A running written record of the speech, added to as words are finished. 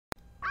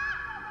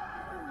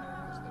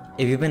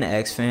If you've been an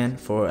X fan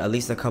for at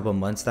least a couple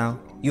months now,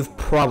 you've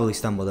probably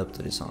stumbled up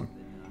to this song,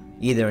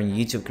 either on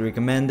YouTube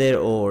recommended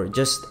or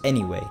just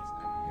any way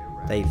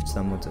that you've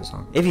stumbled to the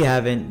song. If you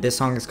haven't, this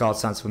song is called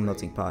Sounds of a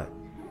Melting Pot.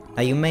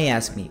 Now you may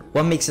ask me,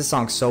 what makes this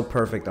song so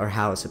perfect, or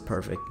how is it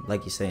perfect,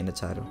 like you say in the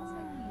title?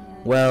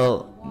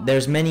 Well,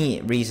 there's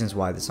many reasons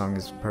why the song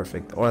is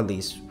perfect, or at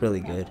least really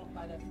good.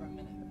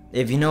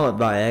 If you know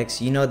about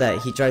X, you know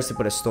that he tries to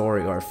put a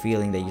story or a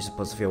feeling that you're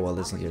supposed to feel while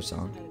listening to your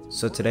song.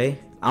 So today,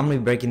 I'm going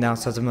to be breaking down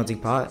Sounds of a Melting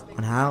Pot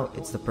on how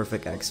it's the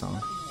perfect X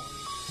song.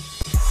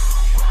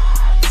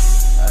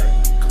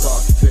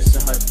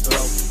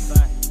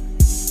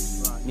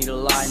 Need a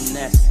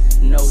lioness,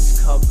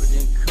 nose covered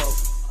in coke.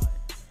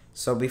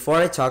 So before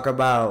I talk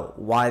about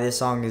why this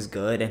song is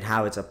good and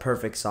how it's a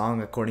perfect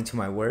song according to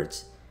my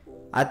words,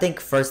 I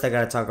think first I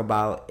gotta talk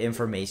about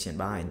information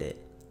behind it.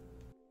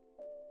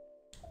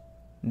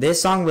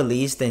 This song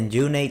released in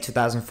June 8,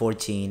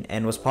 2014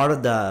 and was part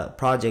of the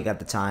project at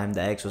the time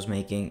that X was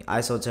making,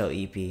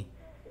 𝐒𝐮𝐬𝐜𝐫 EP.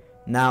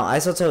 Now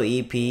𝐒𝐮𝐬𝐜𝐫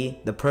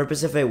EP, the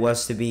purpose of it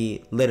was to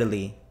be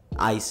literally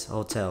Ice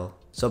Hotel.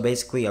 So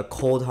basically a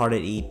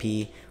cold-hearted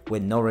EP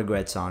with no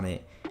regrets on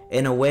it.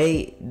 In a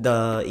way,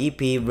 the EP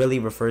really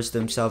refers to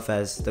himself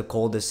as the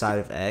coldest side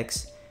of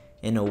X,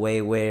 in a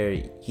way where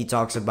he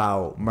talks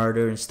about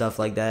murder and stuff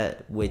like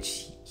that,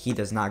 which he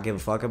does not give a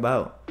fuck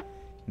about,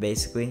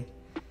 basically.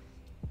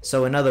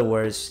 So in other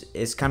words,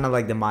 it's kind of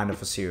like the mind of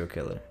a serial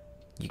killer.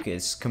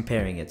 It's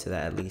comparing it to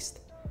that at least.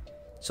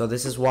 So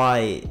this is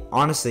why,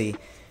 honestly,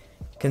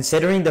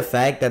 considering the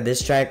fact that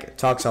this track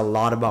talks a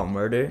lot about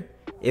murder,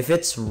 it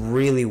fits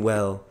really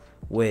well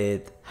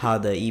with how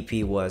the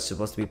EP was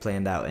supposed to be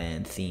planned out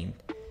and themed.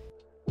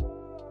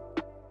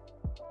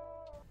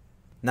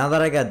 Now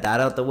that I got that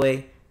out the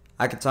way,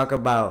 I can talk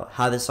about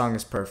how this song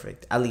is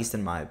perfect, at least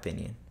in my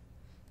opinion.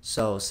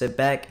 So sit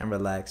back and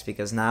relax,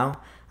 because now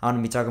I want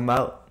to be talking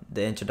about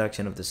the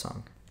introduction of the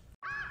song.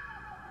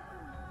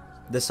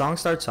 The song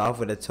starts off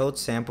with a Toad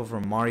sample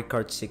from Mario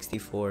Kart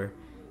 64.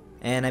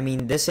 And I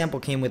mean, this sample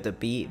came with the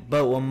beat,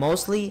 but what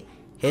mostly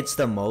hits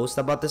the most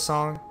about the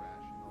song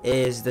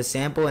is the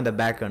sample in the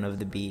background of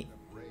the beat.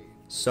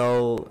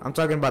 So I'm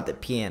talking about the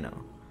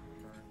piano.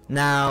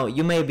 Now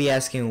you may be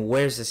asking,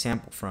 where's the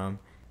sample from?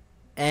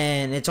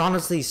 And it's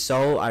honestly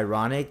so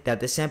ironic that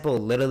this sample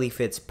literally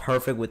fits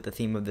perfect with the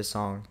theme of the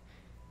song.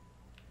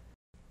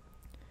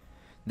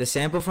 The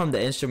sample from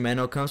the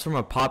instrumental comes from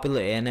a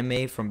popular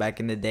anime from back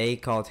in the day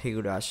called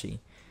Higurashi.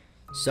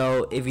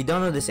 So if you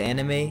don't know this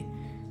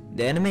anime,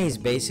 the anime is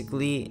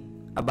basically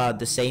about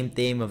the same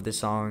theme of the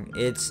song.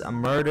 It's a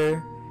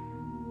murder.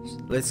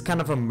 It's kind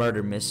of a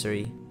murder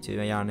mystery, to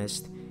be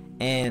honest.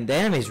 And the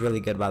anime is really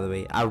good, by the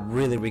way. I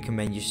really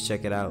recommend you should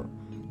check it out.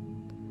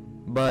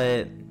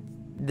 But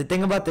the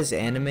thing about this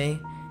anime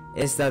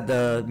is that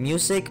the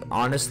music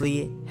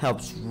honestly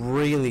helps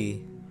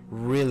really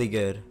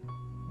good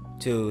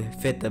to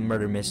fit the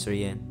murder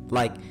mystery in.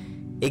 Like,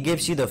 it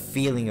gives you the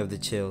feeling of the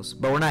chills.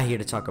 But we're not here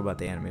to talk about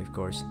the anime, of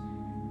course.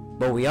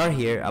 But we are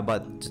here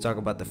to talk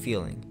about the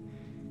feeling.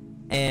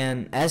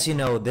 And as you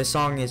know, this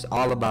song is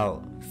all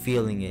about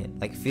feeling it,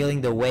 like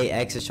feeling the way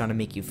X is trying to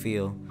make you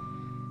feel.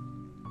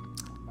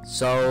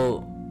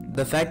 So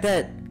the fact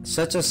that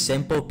such a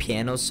simple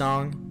piano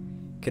song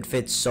could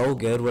fit so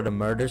good with a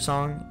murder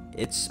song,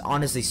 it's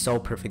honestly so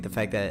perfect, the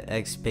fact that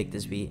X picked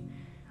this beat.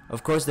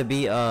 Of course, the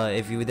beat,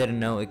 if you didn't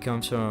know, it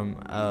comes from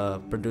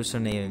a producer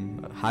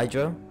named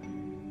𝐿𝐻𝐼.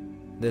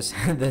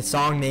 The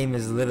song name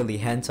is literally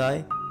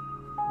hentai.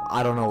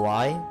 I don't know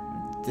why.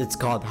 It's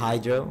called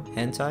𝐻𝐼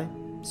hentai.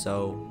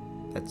 So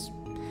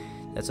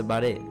that's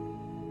about it.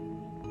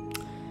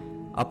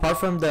 Apart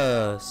from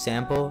the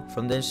sample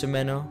from the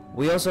instrumental,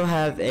 we also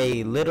have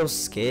a little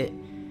skit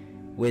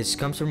which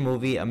comes from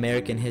movie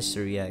American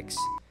History X.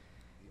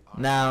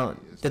 Now,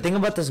 the thing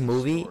about this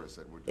movie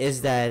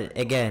is that,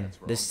 again,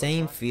 the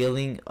same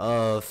feeling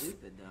of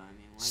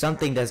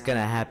something that's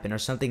gonna happen or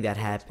something that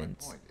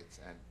happens.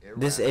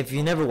 This, if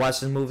you never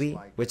watched this movie,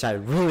 which I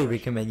really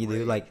recommend you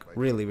do, like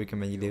really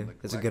recommend you do,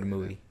 it's a good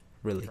movie,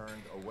 really.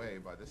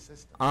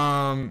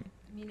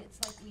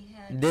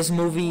 This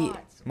movie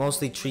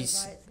mostly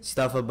treats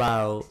stuff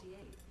about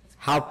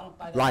how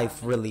life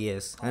really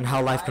is and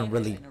how life can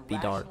really be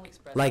dark,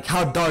 like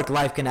how dark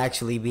life can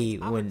actually be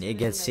when it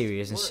gets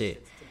serious and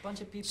shit.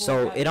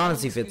 So it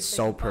honestly fits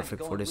so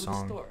perfect for this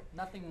song.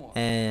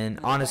 And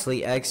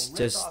honestly, X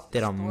just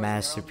did a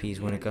masterpiece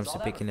when it comes to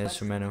picking the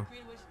instrumental.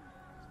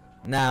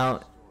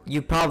 Now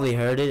you probably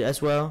heard it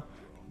as well,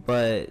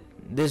 but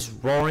this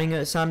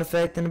roaring sound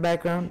effect in the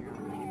background,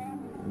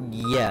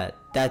 yeah,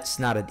 that's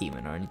not a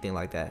demon or anything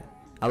like that.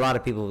 A lot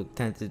of people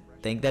tend to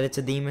think that it's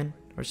a demon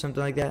or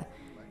something like that.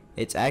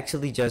 It's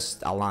actually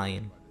just a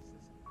lion.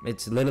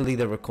 It's literally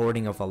the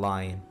recording of a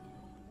lion.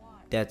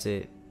 That's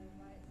it.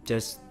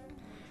 It's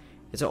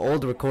an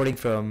old recording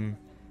from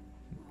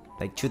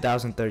like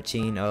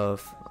 2013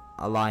 of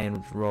a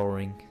lion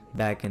roaring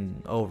back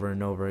and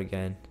over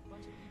again.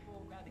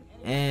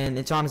 And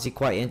it's honestly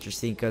quite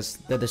interesting because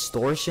the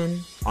distortion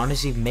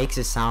honestly makes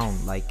it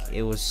sound like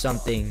it was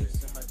something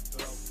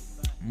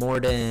more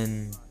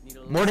than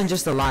more than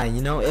just a line,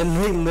 you know? It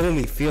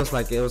literally feels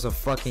like it was a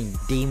fucking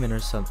demon or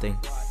something,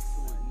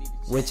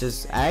 which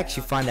is, I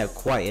actually find that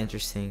quite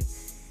interesting,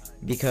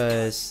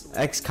 because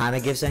X kind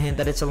of gives a hint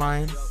that it's a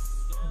line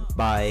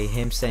by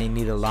him saying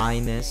need a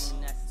lioness,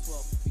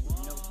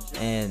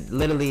 and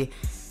literally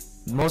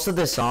most of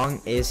the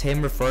song is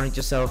him referring to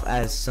himself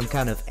as some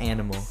kind of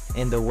animal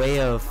in the way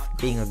of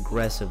being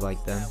aggressive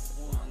like them,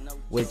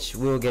 which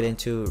we'll get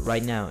into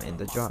right now in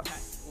the drop.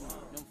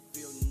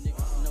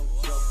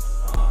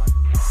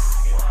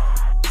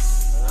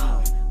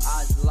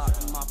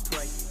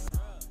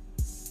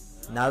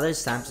 Now that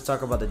it's time to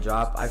talk about the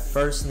drop, I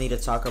first need to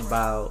talk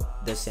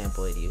about the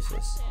sample it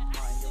uses.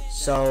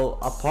 So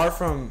apart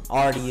from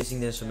already using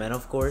the instrumental,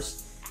 of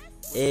course,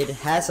 it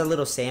has a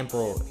little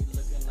sample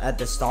at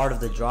the start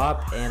of the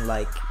drop and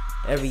like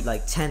every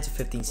 10 to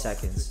 15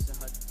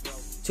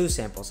 seconds. 2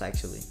 samples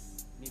actually.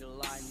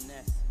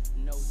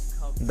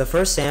 The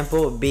first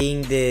sample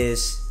being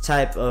this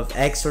type of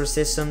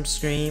exorcism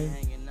scream,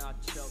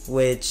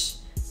 which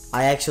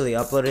I actually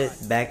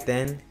uploaded back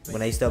then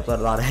when I used to upload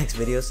a lot of X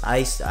videos.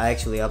 I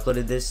actually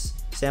uploaded this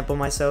sample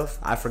myself.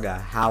 I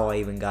forgot how I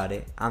even got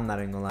it. I'm not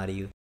even gonna lie to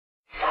you.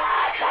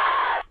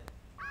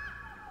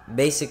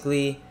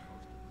 Basically,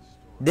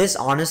 this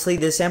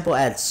sample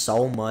adds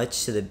so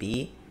much to the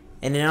beat,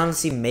 and it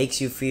honestly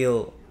makes you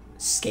feel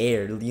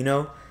scared, you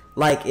know?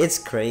 Like, it's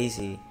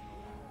crazy.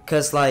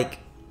 Cause like,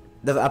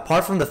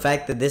 apart from the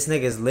fact that this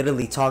nigga is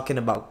literally talking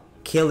about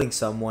killing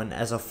someone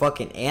as a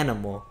fucking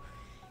animal,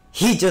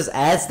 he just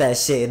adds that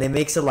shit and it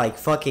makes it like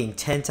fucking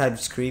 10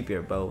 times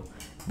creepier, bro.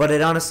 But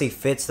it honestly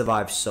fits the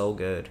vibe so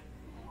good.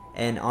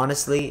 And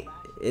honestly,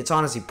 it's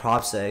honestly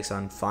props to X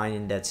on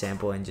finding that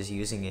sample and just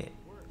using it.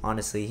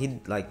 Honestly,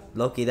 he like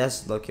Loki,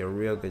 that's Loki a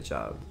real good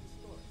job.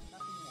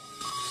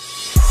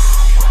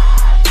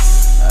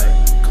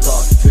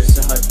 Claws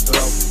piercing her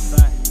throat.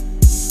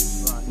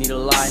 Need a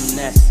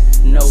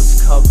lioness,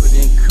 nose covered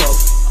in coat.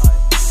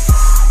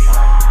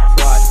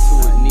 Pride to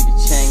it, need a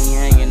chain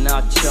hanging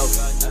out choke.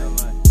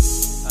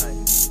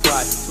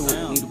 Pride to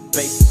it, need a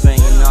bass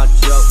banging out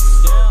joke.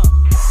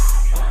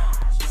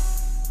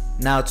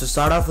 Now to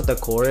start off with the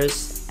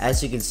chorus,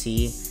 as you can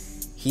see,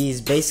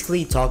 he's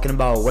basically talking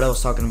about what I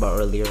was talking about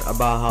earlier,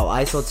 about how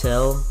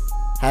𝐒𝐮𝐬𝐜𝐫𝐢𝐻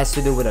has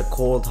to do with a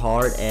cold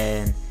heart,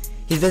 and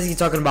he's basically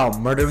talking about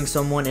murdering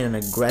someone in an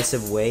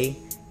aggressive way,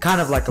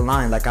 kind of like a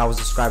line like I was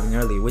describing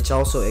earlier, which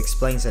also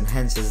explains and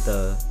enhances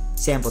the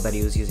sample that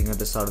he was using at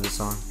the start of the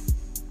song.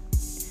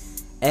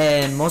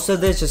 And most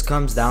of this just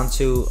comes down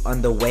to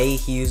on the way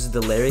he uses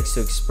the lyrics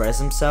to express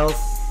himself,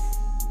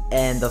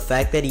 and the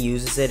fact that he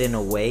uses it in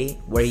a way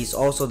where he's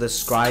also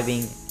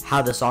describing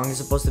how the song is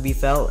supposed to be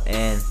felt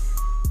and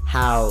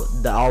how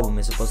the album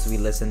is supposed to be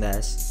listened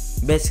as.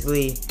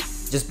 Basically,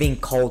 just being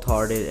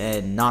cold-hearted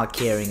and not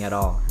caring at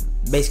all.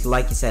 Basically,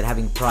 like he said,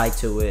 having pride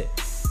to it.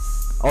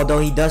 Although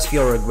he does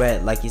feel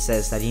regret, like he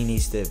says, that he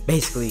needs to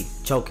basically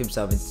choke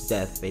himself into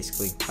death,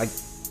 basically, like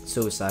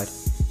suicide.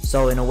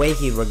 So in a way,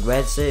 he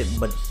regrets it,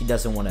 but he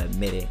doesn't want to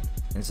admit it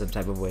in some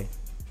type of way.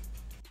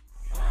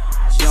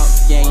 Jump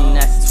game,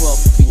 that's 12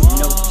 feet,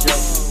 no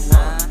joke.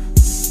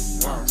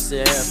 Say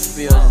how it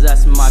feels,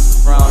 that's my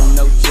crown,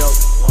 no joke.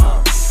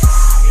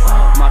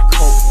 My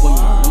coat with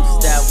me, them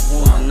stab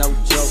wounds, no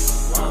joke.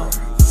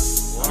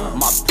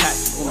 My pack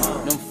with me,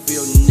 them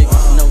field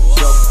niggas, no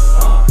joke.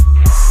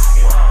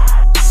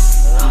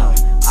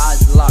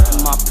 Eyes locked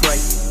in my prey.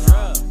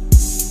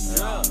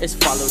 It's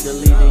follow the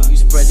leader, you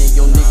spreading,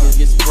 your niggas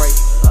get sprayed.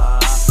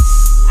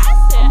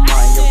 I'm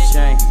mind your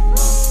chain,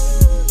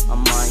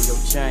 I'm mind your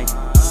chain.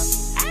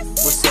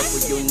 What's up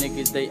with your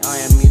niggas, they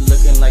eyeing me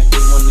looking like they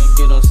wanna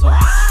get on some.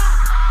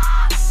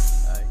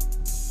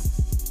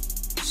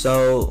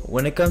 So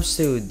when it comes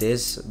to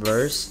this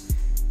verse,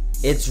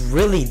 it's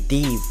really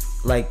deep,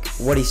 like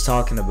what he's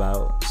talking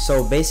about.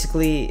 So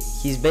basically,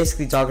 he's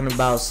basically talking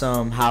about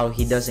how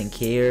he doesn't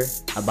care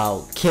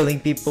about killing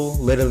people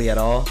literally at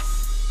all.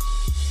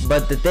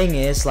 But the thing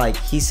is, like,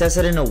 he says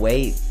it in a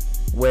way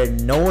where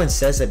no one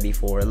says it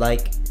before.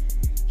 Like,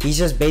 he's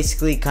just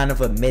basically kind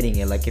of admitting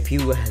it, like if he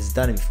has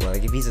done it before,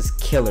 like if he's a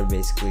killer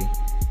basically,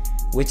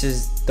 which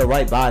is the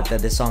right vibe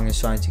that this song is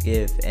trying to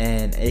give.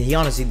 And he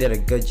honestly did a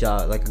good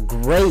job, like a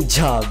great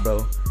job,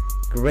 bro.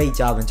 Great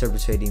job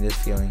interpreting this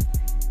feeling.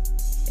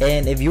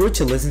 And if you were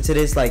to listen to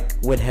this like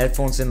with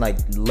headphones in like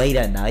late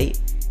at night,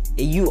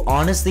 you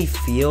honestly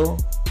feel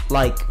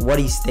like what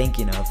he's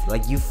thinking of.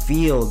 Like you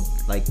feel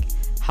like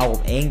how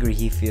angry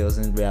he feels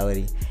in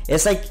reality.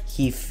 It's like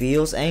he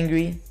feels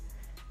angry,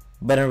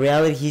 but in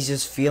reality he's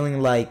just feeling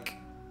like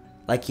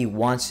he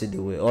wants to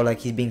do it, or like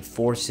he's being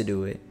forced to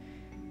do it.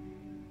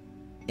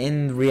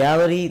 In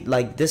reality,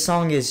 like this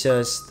song is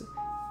just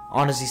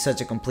honestly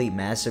such a complete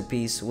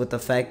masterpiece, with the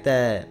fact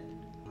that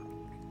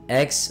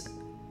X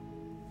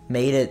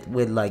made it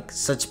with like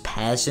such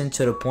passion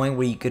to the point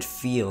where you could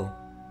feel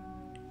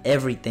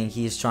everything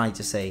he is trying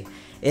to say.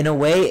 In a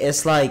way,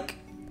 it's like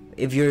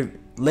if you're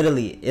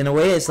literally, in a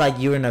way it's like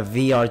you're in a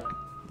VR,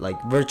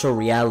 like virtual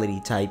reality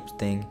type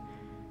thing,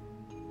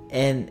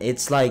 and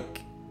it's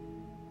like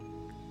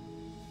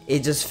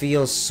it just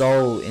feels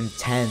so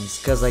intense,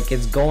 because like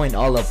it's going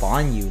all up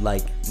on you,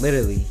 like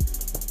literally.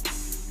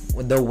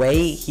 The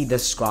way he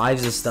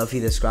describes the stuff he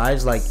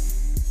describes, like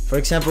for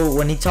example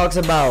when he talks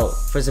about,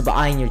 for example,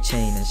 eyeing your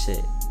chain and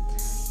shit,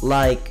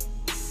 like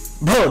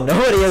bro,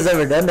 nobody has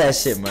ever done that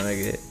shit, my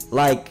nigga.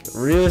 Like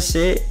real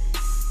shit,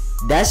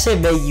 that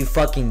shit made you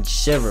fucking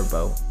shiver,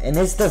 bro. And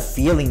it's the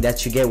feeling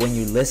that you get when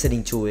you're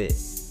listening to it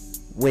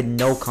with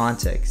no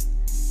context.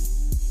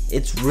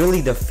 It's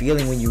really the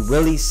feeling when you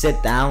really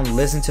sit down,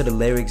 listen to the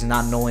lyrics,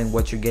 not knowing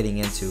what you're getting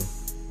into.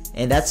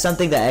 And that's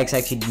something that X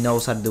actually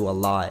knows how to do a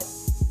lot.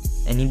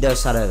 And he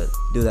does how to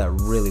do that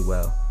really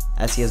well,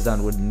 as he has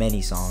done with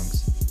many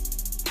songs.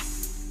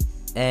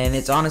 And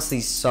it's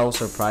honestly so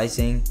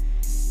surprising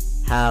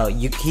how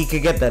he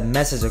could get that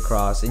message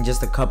across in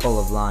just a couple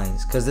of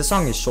lines. Because this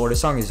song is short.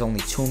 This song is only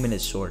 2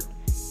 minutes short.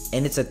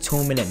 And it's a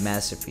 2-minute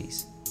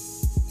masterpiece.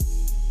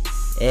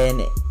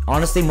 And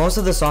honestly, most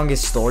of the song is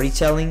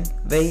storytelling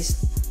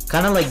based,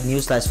 kind of like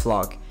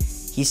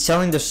𝐄/𝐸. He's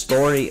telling the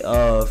story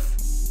of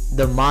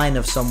the mind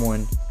of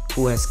someone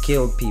who has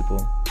killed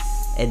people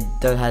and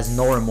that has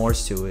no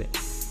remorse to it.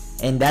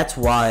 And that's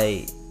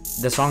why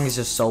the song is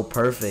just so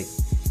perfect.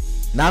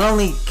 Not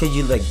only could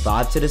you like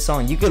vibe to the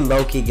song, you could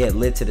low-key get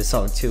lit to the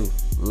song too.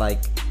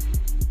 Like,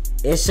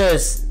 it's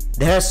just,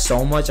 there's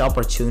so much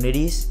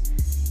opportunities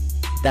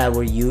that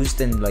were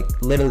used in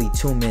like literally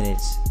 2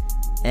 minutes.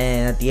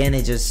 And at the end,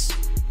 it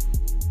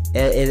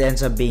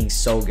ends up being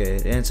so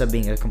good. It ends up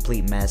being a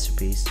complete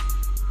masterpiece.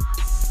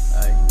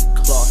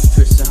 Claws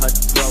piercing her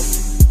throat.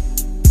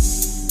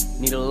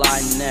 Need a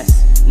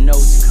lioness,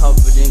 nose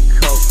covered in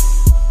coat.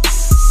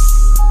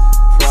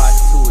 Pride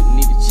to it,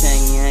 need a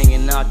chain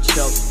hanging out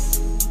choke.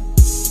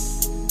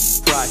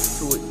 Pride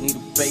to it, need a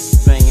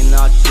bass banging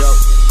out joke.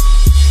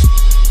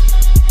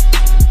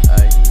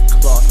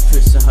 Claws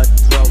piercing her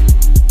throat.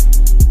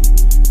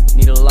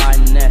 Need a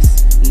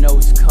lioness,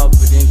 nose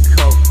covered in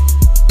coat.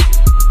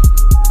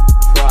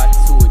 Pride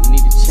to it,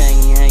 need a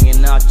chain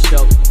hanging out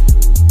choke.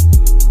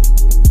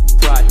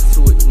 Pride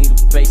to it, need a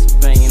bass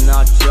banging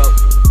out joke.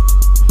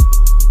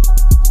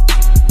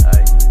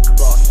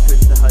 Claws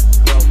piercing her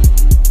throat.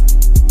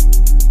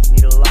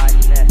 Need a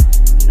lioness,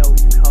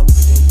 nose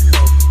covered in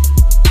coat.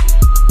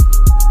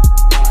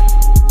 Pride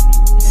to it,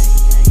 need a chain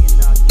hanging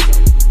out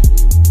choke. Pride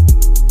to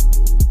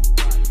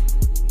it,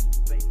 need a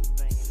bass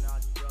banging out joke.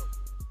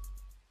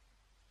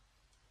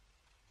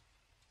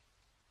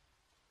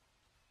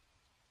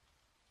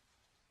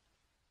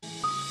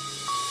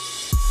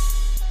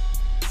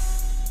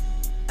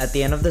 At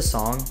the end of the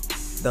song,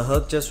 the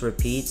hook just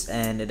repeats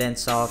and it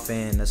ends off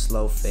in a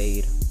slow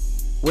fade,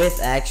 with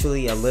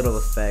actually a little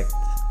effect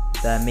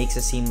that makes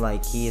it seem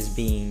like he is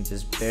being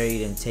just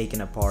buried and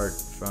taken apart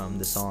from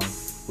the song,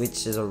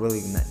 which is a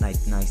really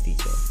nice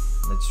detail.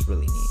 That's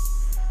really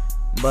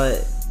neat.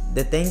 But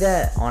the thing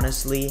that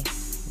honestly,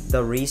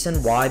 the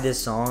reason why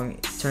this song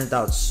turned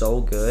out so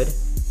good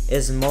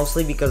is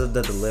mostly because of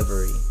the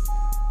delivery.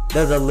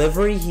 The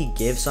delivery he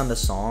gives on the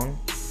song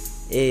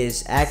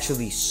is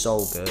actually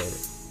so good.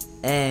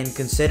 And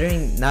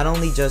considering not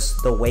only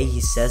just the way he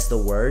says the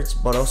words,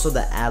 but also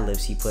the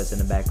ad-libs he puts in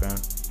the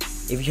background.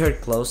 If you heard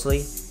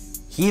closely,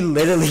 he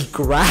literally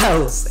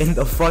growls in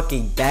the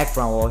fucking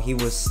background while he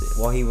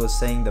was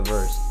saying the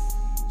verse.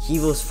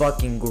 He was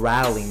fucking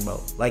growling, bro.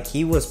 Like,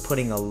 he was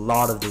putting a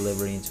lot of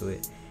delivery into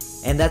it.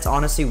 And that's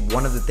honestly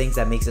one of the things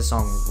that makes the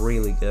song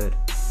really good.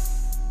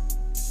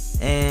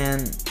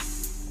 And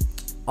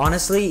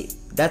honestly,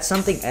 that's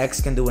something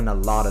X can do in a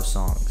lot of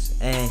songs.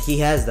 And he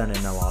has done it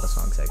in a lot of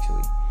songs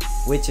actually.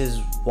 Which is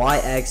why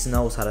X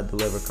knows how to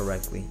deliver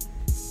correctly.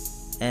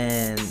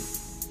 And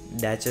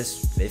that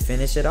just, it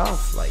finished it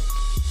off. Like,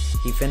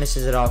 he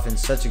finishes it off in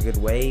such a good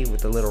way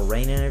with a little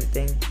rain and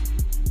everything.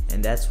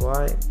 And that's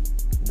why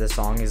the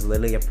song is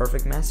literally a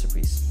perfect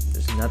masterpiece.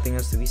 There's nothing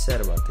else to be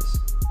said about this.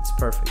 It's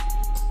perfect.